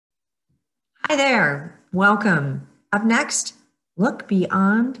Hi there, welcome. Up next, look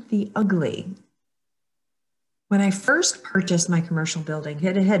beyond the ugly. When I first purchased my commercial building,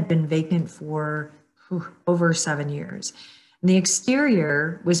 it had been vacant for over 7 years. And the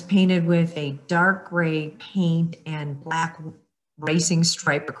exterior was painted with a dark gray paint and black racing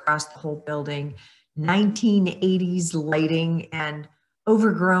stripe across the whole building, 1980s lighting, and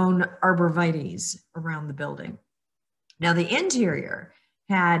overgrown arborvitaes around the building. Now, the interior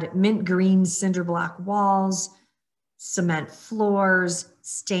had mint green cinderblock walls, cement floors,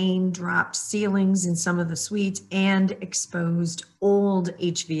 stain dropped ceilings in some of the suites, and exposed old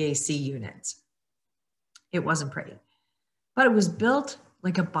HVAC units. It wasn't pretty, but it was built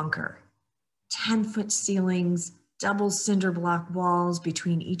like a bunker. 10-foot ceilings, double cinderblock walls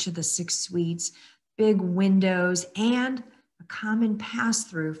between each of the 6 suites, big windows, and a common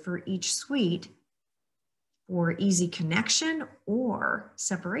pass-through for each suite for easy connection or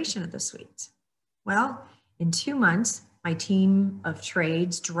separation of the suites. Well, in 2 months, my team of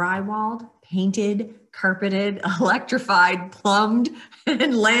trades drywalled, painted, carpeted, electrified, plumbed,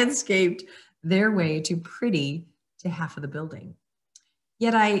 and landscaped their way to pretty to half of the building.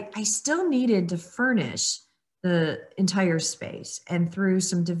 Yet I still needed to furnish the entire space, and through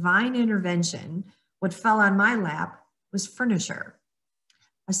some divine intervention, what fell on my lap was furniture.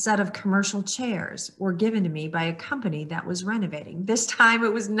 A set of commercial chairs were given to me by a company that was renovating. This time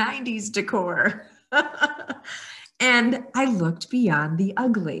it was 90s decor. And I looked beyond the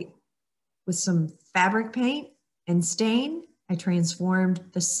ugly. With some fabric paint and stain, I transformed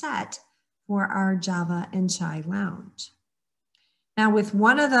the set for our Java and Chai lounge. Now, with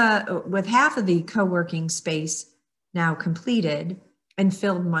half of the co-working space now completed and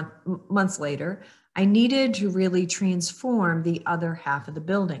filled months later, I needed to really transform the other half of the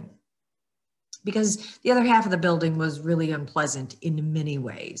building, because the other half of the building was really unpleasant in many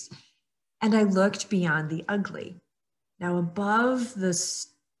ways. And I looked beyond the ugly. Now, above the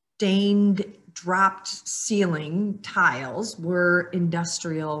stained, dropped ceiling tiles were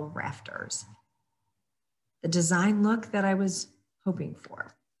industrial rafters. The design look that I was hoping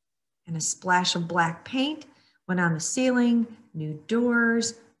for. And a splash of black paint went on the ceiling, new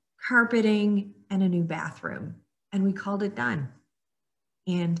doors, carpeting, and a new bathroom. And we called it done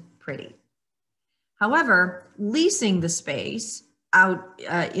and pretty. However, leasing the space out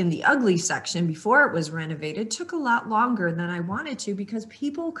in the ugly section before it was renovated took a lot longer than I wanted to, because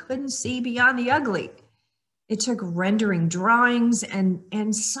people couldn't see beyond the ugly. It took rendering drawings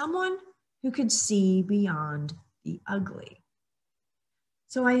and someone who could see beyond the ugly.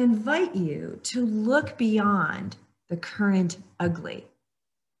 So I invite you to look beyond the current ugly.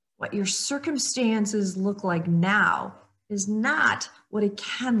 What your circumstances look like now is not what it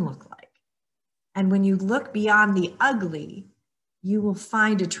can look like. And when you look beyond the ugly, you will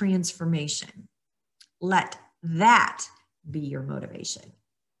find a transformation. Let that be your motivation.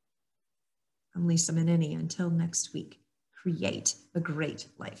 I'm Lisa Manini. Until next week, create a great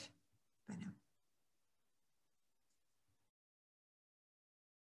life. Bye now.